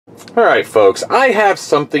Alright folks, I have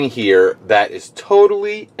something here that is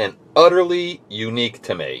totally and utterly unique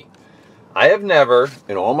to me. I have never,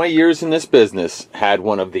 in all my years in this business, had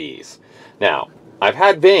one of these. Now, I've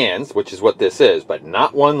had vans, which is what this is, but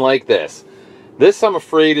not one like this. This, I'm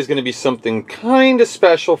afraid, is going to be something kind of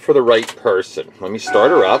special for the right person. Let me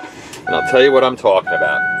start her up, and I'll tell you what I'm talking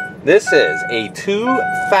about. This is a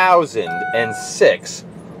 2006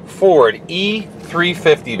 Ford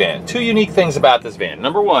E350 van. Two unique things about this van.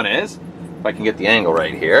 Number one is, if I can get the angle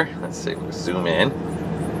right here, let's see if we can zoom in,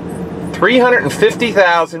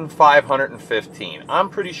 350,515. I'm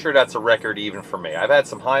pretty sure that's a record even for me. I've had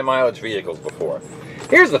some high mileage vehicles before.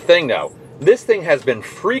 Here's the thing though, this thing has been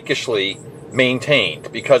freakishly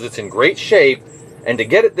maintained because it's in great shape, and to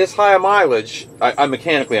get it this high a mileage,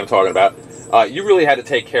 mechanically I'm talking about, you really had to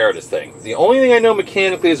take care of this thing. The only thing I know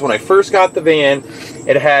mechanically is when I first got the van,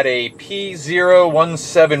 it had a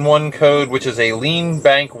P0171 code, which is a lean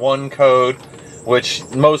bank 1 code, which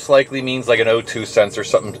most likely means like an O2 sensor,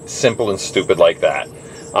 something simple and stupid like that.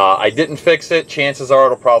 I didn't fix it. Chances are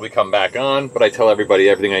it'll probably come back on, but I tell everybody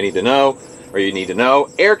everything I need to know, or you need to know.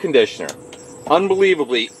 Air conditioner,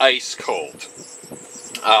 unbelievably ice cold.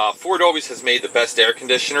 Ford always has made the best air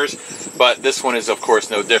conditioners, but this one is of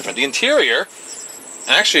course no different. The interior,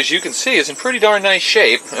 actually, as you can see, is in pretty darn nice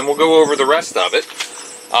shape, and we'll go over the rest of it.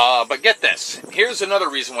 But get this, here's another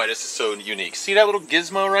reason why this is so unique. See that little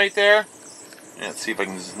gizmo right there? Let's see if I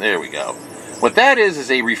can, there we go. What that is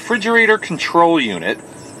a refrigerator control unit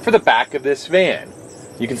for the back of this van.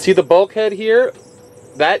 You can see the bulkhead here.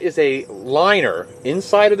 That is a liner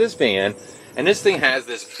inside of this van, and this thing has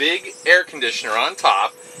this big air conditioner on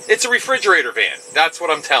top. It's a refrigerator van, that's what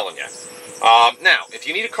I'm telling you. Now, if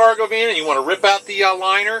you need a cargo van and you want to rip out the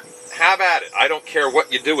liner, have at it. I don't care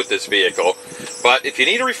what you do with this vehicle, but if you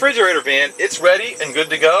need a refrigerator van, it's ready and good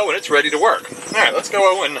to go, and it's ready to work. Alright, let's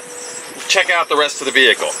go and check out the rest of the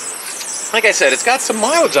vehicle. Like I said, it's got some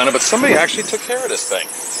mileage on it, but somebody actually took care of this thing.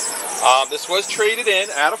 This was traded in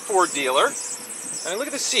at a Ford dealer. I mean, look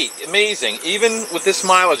at the seat, amazing. Even with this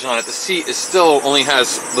mileage on it, the seat is still only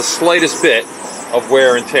has the slightest bit of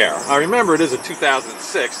wear and tear. Now remember, it is a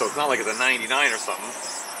 2006, so it's not like it's a 99 or something.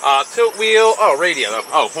 Tilt wheel, oh, radio.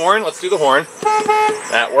 Oh, horn, let's do the horn.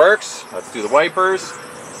 That works. Let's do the wipers.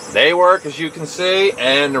 They work, as you can see,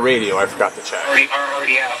 and the radio, I forgot to check.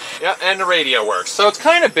 Already out. Yeah, and the radio works. So it's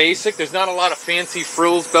kind of basic. There's not a lot of fancy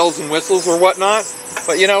frills, bells, and whistles or whatnot.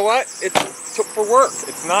 But you know what? It's for work.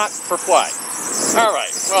 It's not for play. All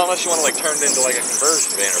right. Well, unless you want to like turn it into like a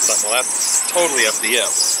conversion van or something, well, that's totally up to you.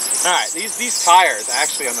 All right. These tires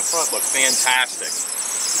actually on the front look fantastic.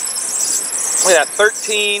 Look at that,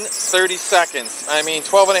 13, 30 seconds. I mean,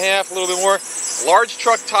 12 and a half, a little bit more. Large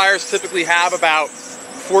truck tires typically have about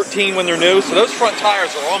 14 when they're new, so those front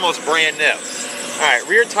tires are almost brand new. Alright,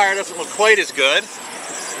 rear tire doesn't look quite as good,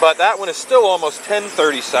 but that one is still almost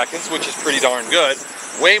 10-30 seconds, which is pretty darn good.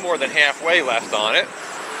 Way more than halfway left on it.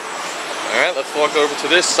 Alright, let's walk over to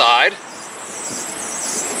this side.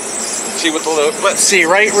 See what the load, let's see,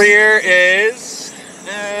 right rear is,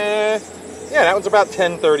 yeah, that one's about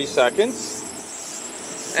 10-30 seconds.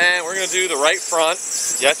 And we're going to do the right front.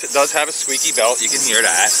 Yes, it does have a squeaky belt, you can hear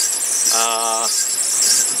that.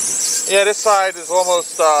 Yeah, this side is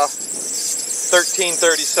almost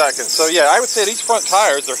 13-30 seconds. So yeah, I would say these front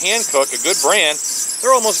tires, they're Hankook, a good brand.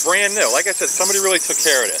 They're almost brand new. Like I said, somebody really took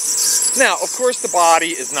care of this. Now, of course, the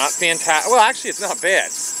body is not fantastic. Well, actually, it's not bad.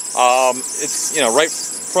 It's, you know, right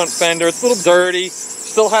front fender. It's a little dirty.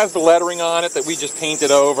 Still has the lettering on it that we just painted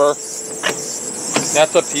over.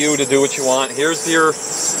 That's up to you to do what you want. Here's your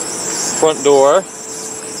front door. You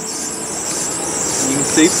can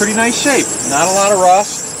see, pretty nice shape. Not a lot of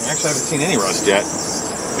rust. Actually, I haven't seen any rust yet.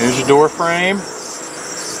 Here's your door frame.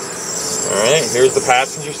 Alright, here's the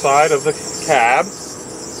passenger side of the cab.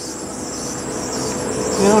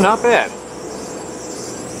 You know, not bad.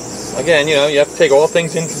 Again, you know, you have to take all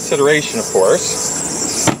things in consideration, of course.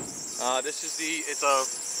 This is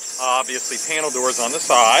obviously panel doors on the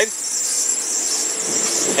side.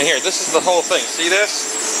 And here, this is the whole thing. See this?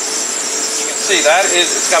 You can see that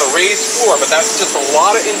it's got a raised floor, but that's just a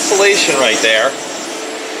lot of insulation right there.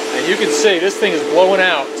 And you can see this thing is blowing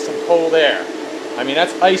out some cold air. I mean,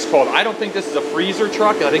 that's ice cold. I don't think this is a freezer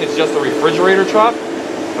truck. I think it's just a refrigerator truck.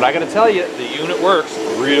 But I gotta tell you, the unit works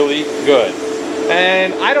really good.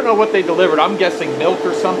 And I don't know what they delivered. I'm guessing milk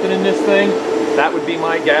or something in this thing. That would be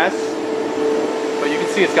my guess. But you can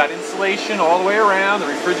see it's got insulation all the way around, the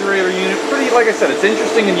refrigerator unit. Pretty, like I said, it's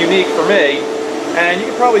interesting and unique for me. And you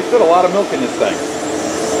can probably fit a lot of milk in this thing.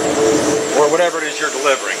 Or whatever it is you're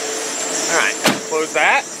delivering. All right, close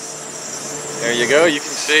that. There you go. You can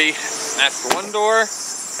see that's the one door.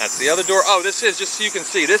 That's the other door. Oh, this is, just so you can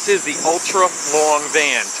see, this is the ultra long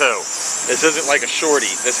van too. This isn't like a shorty.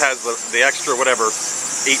 This has the extra whatever,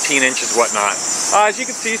 18 inches, whatnot. As you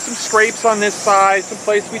can see, some scrapes on this side, some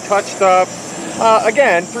place we touched up.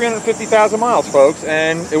 Again, 350,000 miles, folks,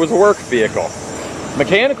 and it was a work vehicle.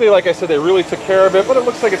 Mechanically, like I said, they really took care of it, but it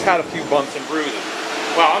looks like it's had a few bumps and bruises.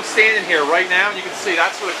 Well, I'm standing here right now, and you can see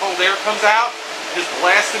that's where the cold air comes out. Just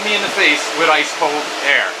blasted me in the face with ice cold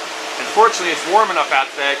air. Unfortunately, it's warm enough out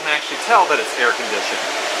today, I can actually tell that it's air conditioned.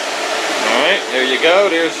 Alright, there you go.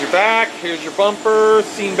 There's your back. Here's your bumper.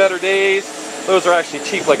 Seen better days. Those are actually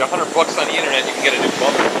cheap, like $100 on the internet. You can get a new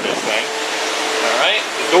bumper for this thing. Alright,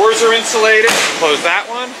 the doors are insulated. Close that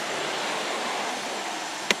one.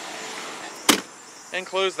 And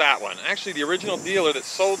close that one. Actually, the original dealer that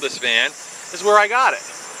sold this van is where I got it.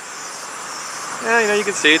 Yeah, you know, you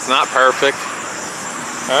can see it's not perfect.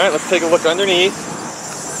 Alright, let's take a look underneath.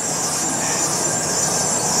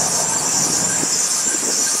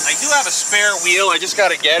 I have a spare wheel. I just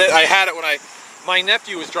got to get it. I had it when my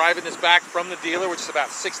nephew was driving this back from the dealer, which is about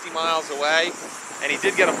 60 miles away, and he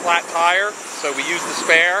did get a flat tire, so we used the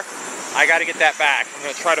spare. I got to get that back. I'm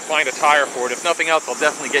going to try to find a tire for it. If nothing else, I'll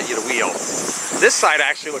definitely get you the wheel. This side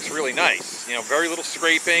actually looks really nice. You know, very little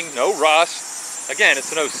scraping, no rust. Again, it's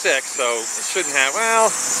an 06, so it shouldn't have. Well,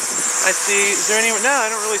 I see. Is there any? No, I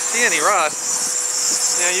don't really see any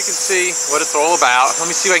rust. Now you can see what it's all about. Let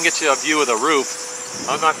me see if I can get you a view of the roof.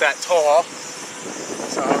 I'm not that tall,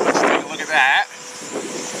 so let's take a look at that.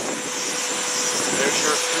 There's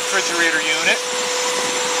your refrigerator unit,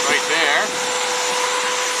 right there.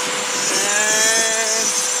 And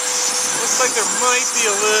looks like there might be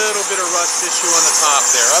a little bit of rust issue on the top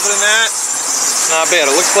there. Other than that, not bad.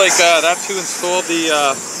 It looks like that's who installed the,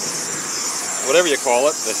 whatever you call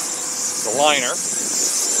it, the liner. Not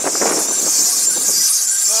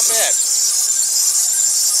bad.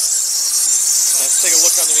 Take a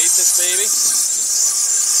look underneath this baby.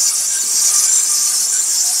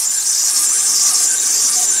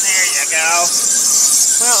 There you go.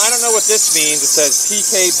 Well, I don't know what this means. It says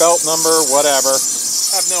PK belt number, whatever.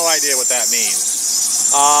 I have no idea what that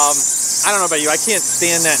means. I don't know about you. I can't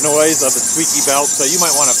stand that noise of the squeaky belt, so you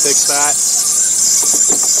might want to fix that.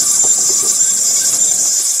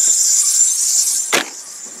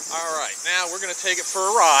 All right, now we're going to take it for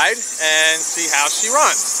a ride and see how she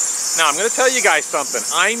runs. Now, I'm going to tell you guys something.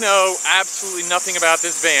 I know absolutely nothing about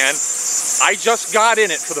this van. I just got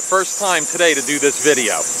in it for the first time today to do this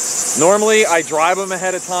video. Normally, I drive them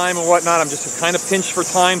ahead of time and whatnot. I'm just kind of pinched for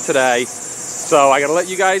time today. So I got to let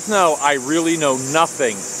you guys know, I really know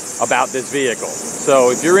nothing about this vehicle.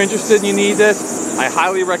 So if you're interested and you need this, I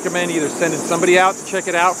highly recommend either sending somebody out to check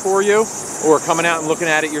it out for you or coming out and looking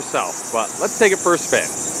at it yourself. But let's take it for a spin.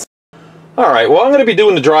 Alright, well, I'm going to be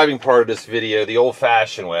doing the driving part of this video the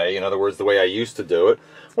old-fashioned way. In other words, the way I used to do it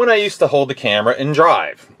when I used to hold the camera and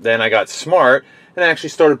drive. Then I got smart and actually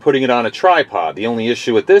started putting it on a tripod. The only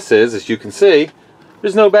issue with this is, as you can see,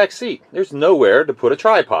 there's no back seat. There's nowhere to put a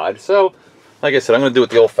tripod. So, like I said, I'm going to do it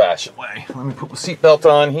the old-fashioned way. Let me put my seatbelt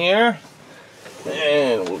on here,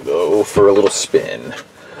 and we'll go for a little spin.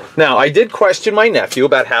 Now, I did question my nephew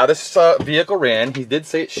about how this vehicle ran. He did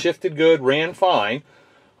say it shifted good, ran fine.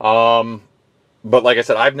 But like I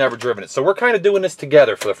said, I've never driven it. So we're kind of doing this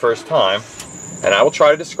together for the first time. And I will try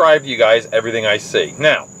to describe to you guys everything I see.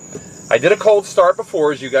 Now, I did a cold start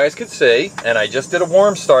before, as you guys could see. And I just did a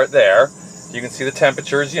warm start there. You can see the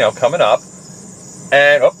temperatures, you know, coming up.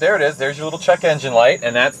 And, oh, there it is. There's your little check engine light.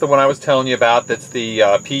 And that's the one I was telling you about. That's the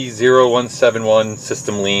P0171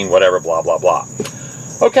 system lean, whatever, blah, blah, blah.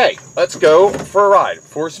 Okay, let's go for a ride.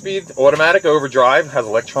 4-speed automatic overdrive. Has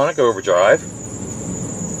electronic overdrive.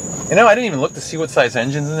 You know, I didn't even look to see what size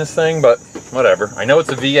engine's in this thing, but whatever. I know it's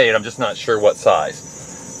a V8, I'm just not sure what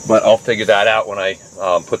size. But I'll figure that out when I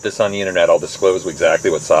put this on the internet. I'll disclose exactly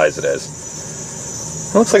what size it is.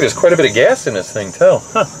 It looks like there's quite a bit of gas in this thing, too.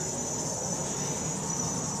 Huh.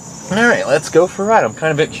 Alright, let's go for a ride. I'm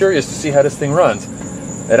kind of a bit curious to see how this thing runs.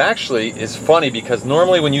 It actually is funny because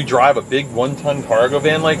normally when you drive a big 1-ton cargo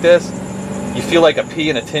van like this, you feel like a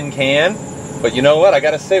pea in a tin can. But you know what? I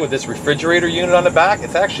gotta say, with this refrigerator unit on the back,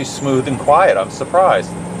 it's actually smooth and quiet. I'm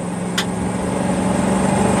surprised.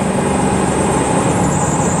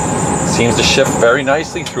 Seems to shift very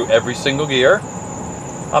nicely through every single gear.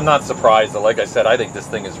 I'm not surprised though. Like I said, I think this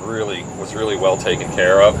thing was really well taken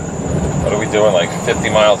care of. What are we doing, like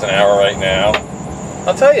 50 miles an hour right now?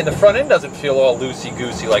 I'll tell you, the front end doesn't feel all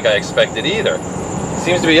loosey-goosey like I expected either.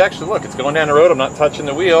 Seems to be actually, look, it's going down the road. I'm not touching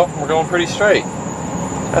the wheel. We're going pretty straight.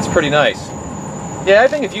 That's pretty nice. Yeah, I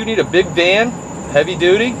think if you need a big van, heavy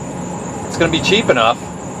duty, it's going to be cheap enough.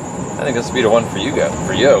 I think this would be the one for you guys.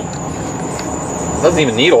 For you. Doesn't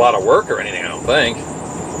even need a lot of work or anything, I don't think.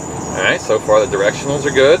 Alright, so far the directionals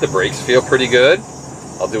are good. The brakes feel pretty good.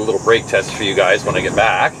 I'll do a little brake test for you guys when I get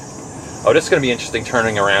back. Oh, this is going to be interesting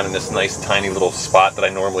turning around in this nice tiny little spot that I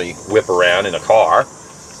normally whip around in a car.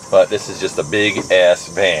 But this is just a big ass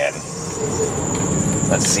van.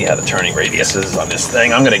 Let's see how the turning radius is on this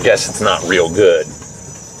thing. I'm going to guess it's not real good.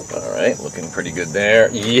 Alright, looking pretty good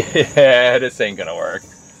there. Yeah, this ain't going to work.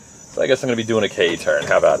 So I guess I'm going to be doing a K-turn.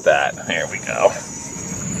 How about that? There we go.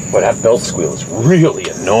 Boy, that belt squeal is really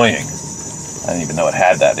annoying. I didn't even know it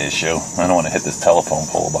had that issue. I don't want to hit this telephone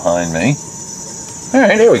pole behind me.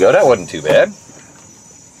 Alright, there we go. That wasn't too bad.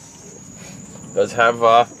 Does have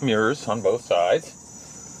mirrors on both sides.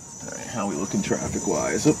 Alright, how are we looking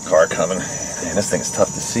traffic-wise? Oh, car coming. Man, this thing's tough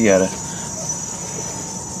to see at it.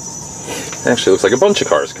 Actually, looks like a bunch of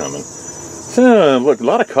cars coming. So, look, a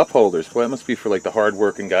lot of cup holders. Boy, that must be for like the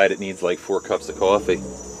hard-working guy that needs like 4 cups of coffee.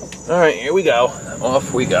 Alright, here we go.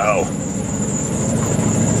 Off we go.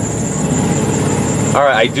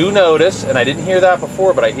 Alright, I do notice, and I didn't hear that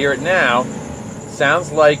before, but I hear it now.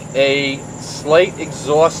 Sounds like a slight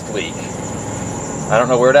exhaust leak. I don't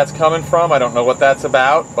know where that's coming from. I don't know what that's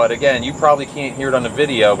about. But again, you probably can't hear it on the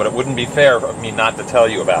video, but it wouldn't be fair of me not to tell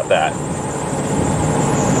you about that.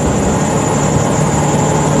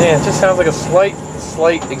 Yeah, it just sounds like a slight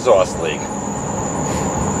exhaust leak.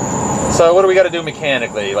 So what do we got to do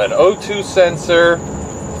mechanically? Let an O2 sensor,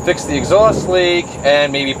 fix the exhaust leak,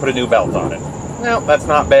 and maybe put a new belt on it. Well, that's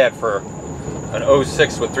not bad for an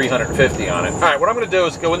 06 with 350 on it. All right, what I'm going to do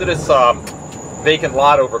is go into this vacant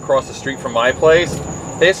lot over across the street from my place,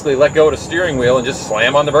 basically let go of the steering wheel and just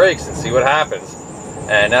slam on the brakes and see what happens.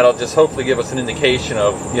 And that'll just hopefully give us an indication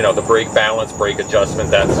of, you know, the brake balance, brake adjustment,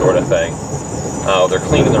 that sort of thing. They're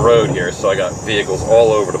cleaning the road here, so I got vehicles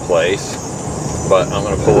all over the place. But I'm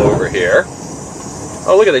going to pull over here.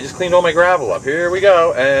 Oh, look at it, they just cleaned all my gravel up. Here we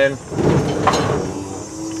go, and...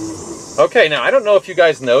 Okay, now I don't know if you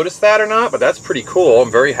guys noticed that or not, but that's pretty cool.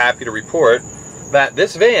 I'm very happy to report that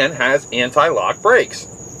this van has anti-lock brakes.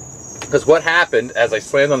 Because what happened as I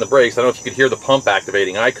slammed on the brakes, I don't know if you could hear the pump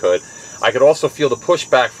activating, I could also feel the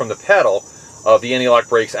pushback from the pedal of the anti-lock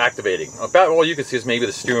brakes activating. About all you can see is maybe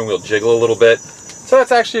the steering wheel jiggle a little bit. So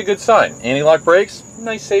that's actually a good sign. Anti-lock brakes,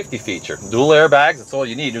 nice safety feature. Dual airbags, that's all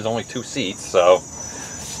you need. There's only 2 seats, so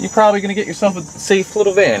you're probably going to get yourself a safe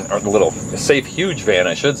little van, or a safe huge van,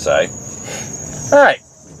 I should say. All right,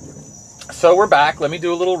 so we're back. Let me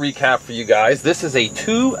do a little recap for you guys. This is a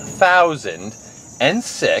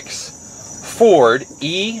 2006 Ford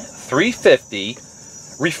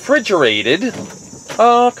E350 refrigerated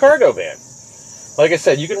cargo van. Like I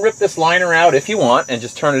said, you can rip this liner out if you want and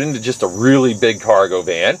just turn it into just a really big cargo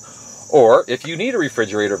van. Or if you need a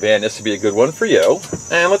refrigerator van, this would be a good one for you.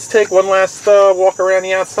 And let's take one last walk around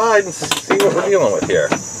the outside and see what we're dealing with here.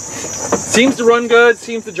 Seems to run good,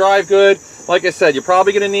 seems to drive good. Like I said, you're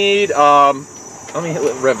probably going to need, let me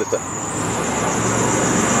rev this up.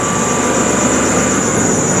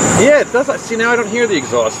 Yeah, it does. See, now I don't hear the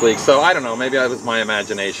exhaust leak, so I don't know. Maybe that was my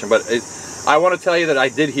imagination, but I want to tell you that I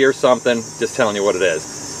did hear something. Just telling you what it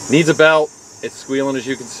is. Needs a belt. It's squealing, as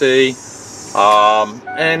you can see,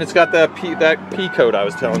 and it's got that P code I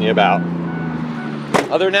was telling you about.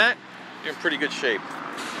 Other than that, you're in pretty good shape.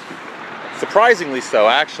 Surprisingly so,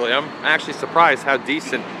 actually. I'm actually surprised how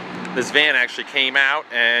decent this van actually came out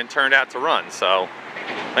and turned out to run. So,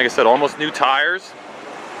 like I said, almost new tires,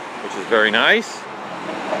 which is very nice.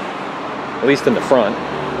 At least in the front.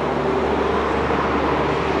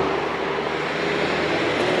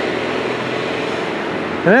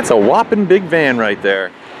 And that's a whopping big van right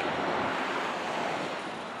there.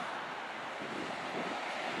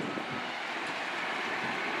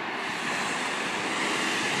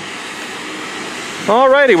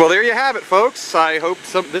 Alrighty, well there you have it, folks. I hope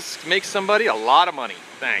this makes somebody a lot of money.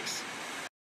 Thanks.